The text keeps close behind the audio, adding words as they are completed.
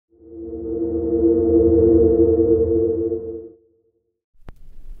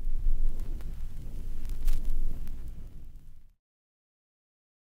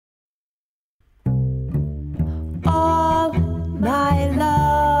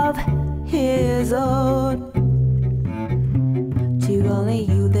years old. To only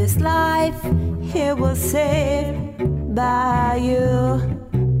you this life here was saved by you.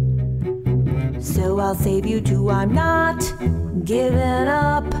 So I'll save you too, I'm not giving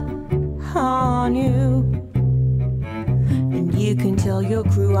up on you. And you can tell your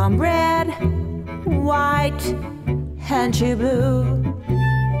crew I'm red, white, and true blue.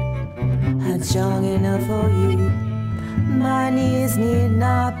 I'm strong enough for you. My knees need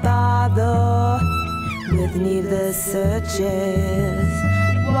not bother with needless searches.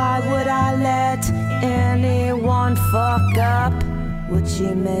 Why would I let anyone fuck up what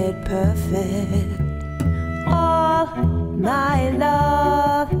you made perfect? All my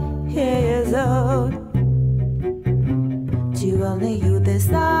love is owed to only you this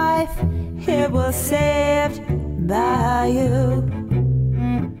life. It was saved by you.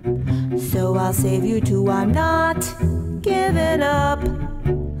 So I'll save you too, I'm not giving up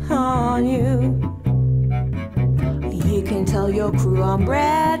on you. You can tell your crew I'm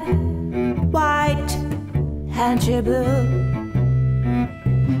red, white, and true blue.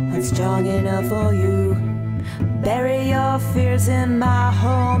 I'm strong enough for you. Bury your fears in my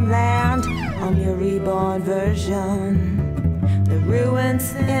homeland. I'm your reborn version. The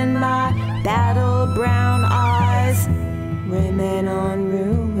ruins in my battle-brown eyes remain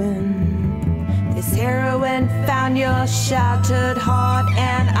unruined. This heroine found your shattered heart,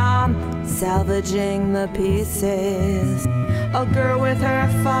 and I'm salvaging the pieces. A girl with her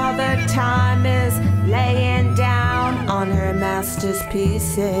father time is laying down on her master's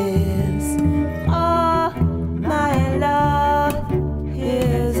pieces. Oh, my love.